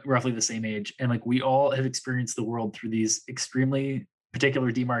roughly the same age, and we all have experienced the world through these extremely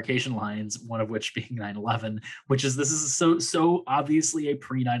particular demarcation lines, one of which being 9/11, which is this is so obviously a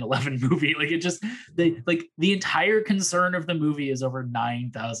pre 9/11 movie. The entire concern of the movie is over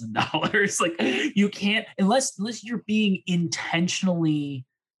 $9,000. You can't unless you're being intentionally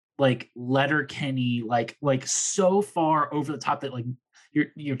Letterkenny, so far over the top that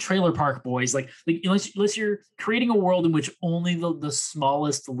your Trailer Park Boys, unless you're creating a world in which only the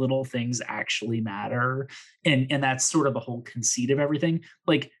smallest little things actually matter, and that's sort of the whole conceit of everything.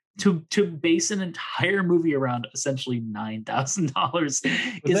 To base an entire movie around essentially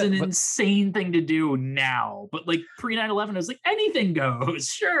 $9,000 is an insane thing to do now. But pre 9/11, it was anything goes.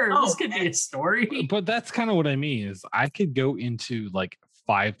 Sure, this could be a story. But that's kind of what I mean. Is I could go into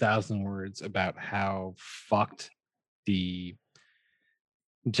 5,000 words about how fucked the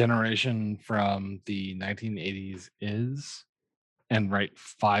generation from the 1980s is, and write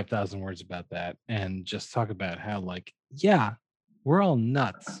 5,000 words about that and just talk about how, like, yeah, we're all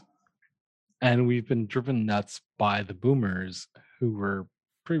nuts. And we've been driven nuts by the boomers who were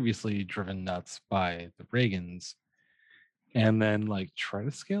previously driven nuts by the Reagans. And then, like, try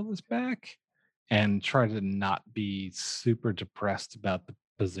to scale this back and try to not be super depressed about the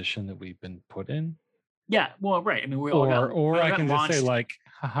position that we've been put in. Yeah, well, right. I mean, we all got, Or we all I got can just say, launched like,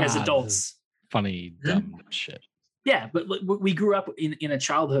 haha, as this is adults. funny, dumb shit. Yeah, but we grew up in a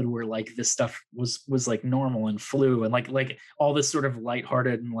childhood where like this stuff was like normal and flew, and like all this sort of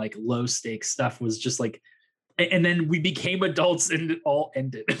lighthearted and like low stakes stuff was just like, and then we became adults and it all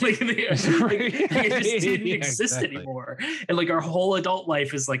ended. like, it just didn't exist anymore. And like our whole adult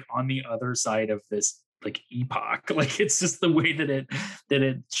life is like on the other side of this like epoch. Like it's just the way that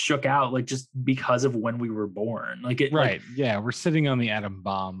it shook out, like just because of when we were born. Like it Right. Yeah, we're sitting on the atom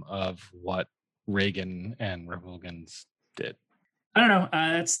bomb of what Reagan and Republicans did. I don't know.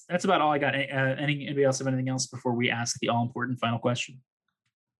 That's about all I got. Anybody else have anything else before we ask the all important final question?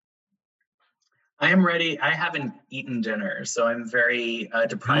 I am ready. I haven't eaten dinner, so I'm very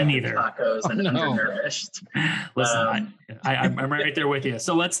deprived of tacos and undernourished. Listen, I'm right there with you.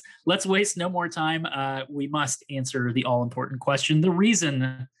 So let's waste no more time. We must answer the all important question. The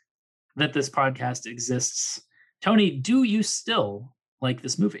reason that this podcast exists. Tony, do you still like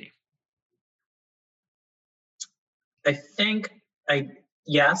this movie? I think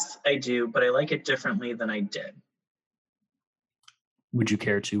yes, I do, but I like it differently than I did. Would you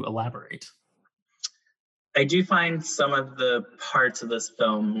care to elaborate? I do find some of the parts of this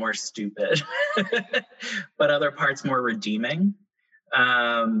film more stupid, but other parts more redeeming.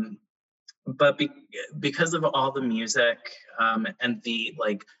 But because of all the music and the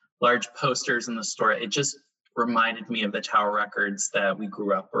like large posters in the store, it just reminded me of the Tower Records that we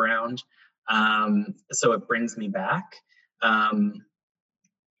grew up around. So it brings me back.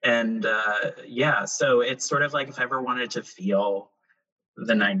 Yeah, so it's sort of like if I ever wanted to feel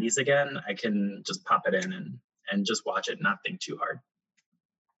the 90s again, I can just pop it in and just watch it and not think too hard.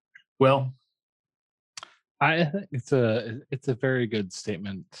 Well, I think it's a very good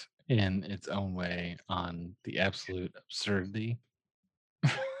statement in its own way on the absolute absurdity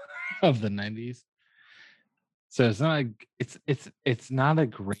of the 90s. So it's not a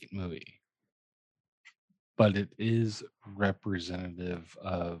great movie, but it is representative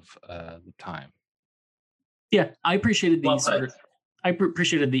of the time. Yeah, I appreciated the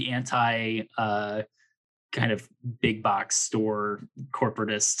appreciated the anti kind of big box store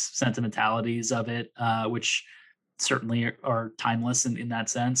corporatist sentimentalities of it, which certainly are timeless in that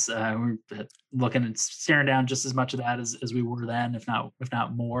sense. We're looking and staring down just as much of that as we were then, if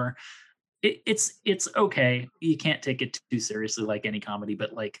not more. It's okay. You can't take it too seriously like any comedy,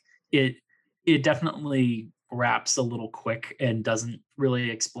 but like it definitely wraps a little quick and doesn't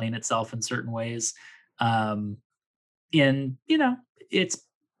really explain itself in certain ways. And you know,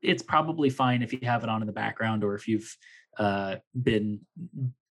 it's probably fine if you have it on in the background, or if you've been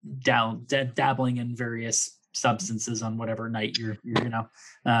dabbling in various substances on whatever night you're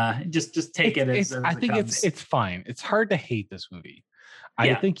just take it as I think it's fine. It's hard to hate this movie.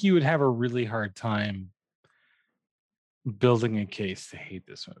 I think you would have a really hard time building a case to hate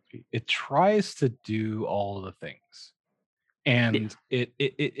this movie. It tries to do all the things, and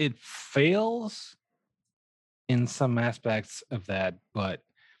it fails in some aspects of that, but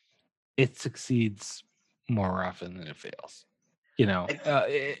it succeeds more often than it fails. You know,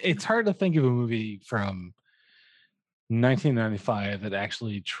 it's hard to think of a movie from 1995 that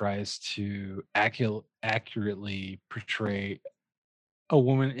actually tries to accurately portray a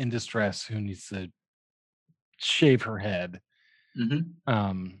woman in distress who needs to shave her head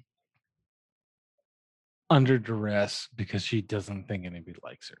under duress because she doesn't think anybody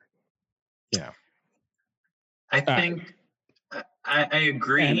likes her. Yeah, I think I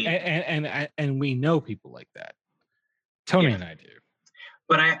agree, and we know people like that. Tony and I do.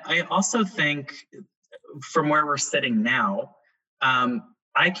 But I also think, from where we're sitting now,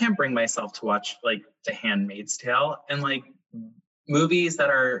 I can't bring myself to watch like The Handmaid's Tale, and like movies that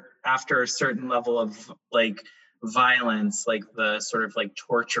are after a certain level of like violence, like the sort of like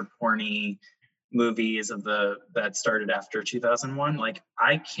torture porny movies of that started after 2001. Like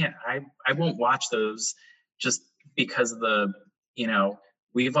I won't watch those just because of the, you know,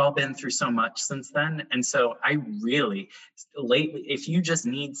 we've all been through so much since then. And so I really, lately, if you just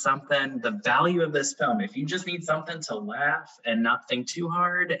need something, the value of this film, if you just need something to laugh and not think too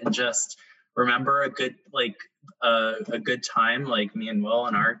hard and just remember a good time, like me and Will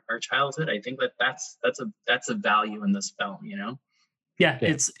in our childhood, I think that's a value in this film, you know? Yeah,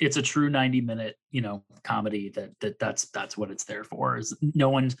 Yeah. it's a true 90-minute, comedy that's what it's there for. Is no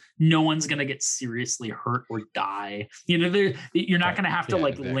one's gonna get seriously hurt or die. You're not Right. gonna have to Yeah,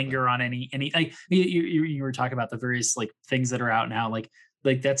 like exactly. linger on any like you were talking about the various like things that are out now. Like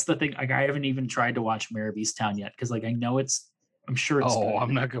that's the thing. Like I haven't even tried to watch Mayor of Easttown yet because like I'm sure it's Oh, good.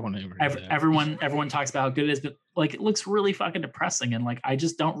 I'm not going over to that. Everyone talks about how good it is, but like it looks really fucking depressing, and like I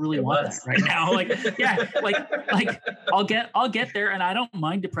just don't really It want was. that right now. Like yeah, like I'll get there, and I don't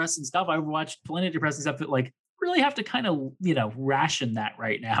mind depressing stuff. I've watched plenty of depressing stuff, but like really have to kind of ration that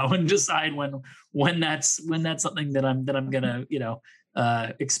right now and decide when that's something that I'm gonna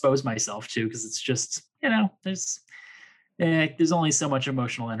expose myself to, because it's just there's only so much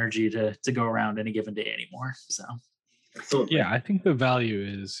emotional energy to go around any given day anymore. So. Absolutely. Yeah, I think the value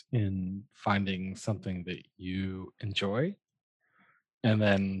is in finding something that you enjoy and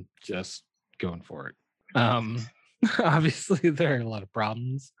then just going for it. Obviously there are a lot of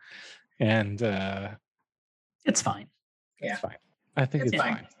problems, and It's fine. Yeah. it's fine. I think It's it's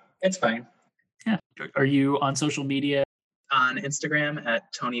fine. fine. It's fine. Yeah. Are you on social media? On Instagram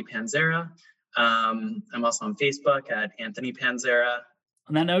at Tony Panzera. I'm also on Facebook at Anthony Panzera.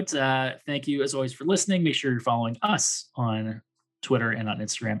 On that note, thank you as always for listening. Make sure you're following us on Twitter and on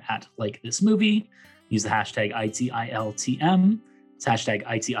Instagram at Like This Movie. Use the hashtag ITILTM. It's hashtag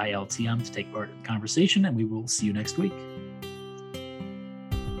ITILTM to take part in the conversation, and we will see you next week.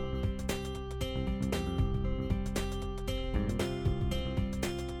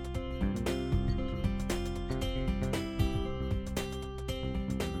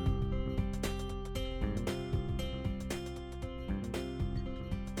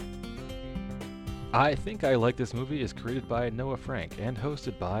 I Think I Like This Movie is created by Noah Frank and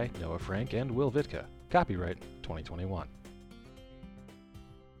hosted by Noah Frank and Will Vitka. Copyright 2021.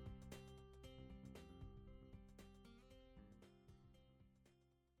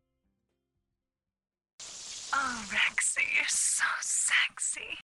 Oh, Rexy, you're so sexy.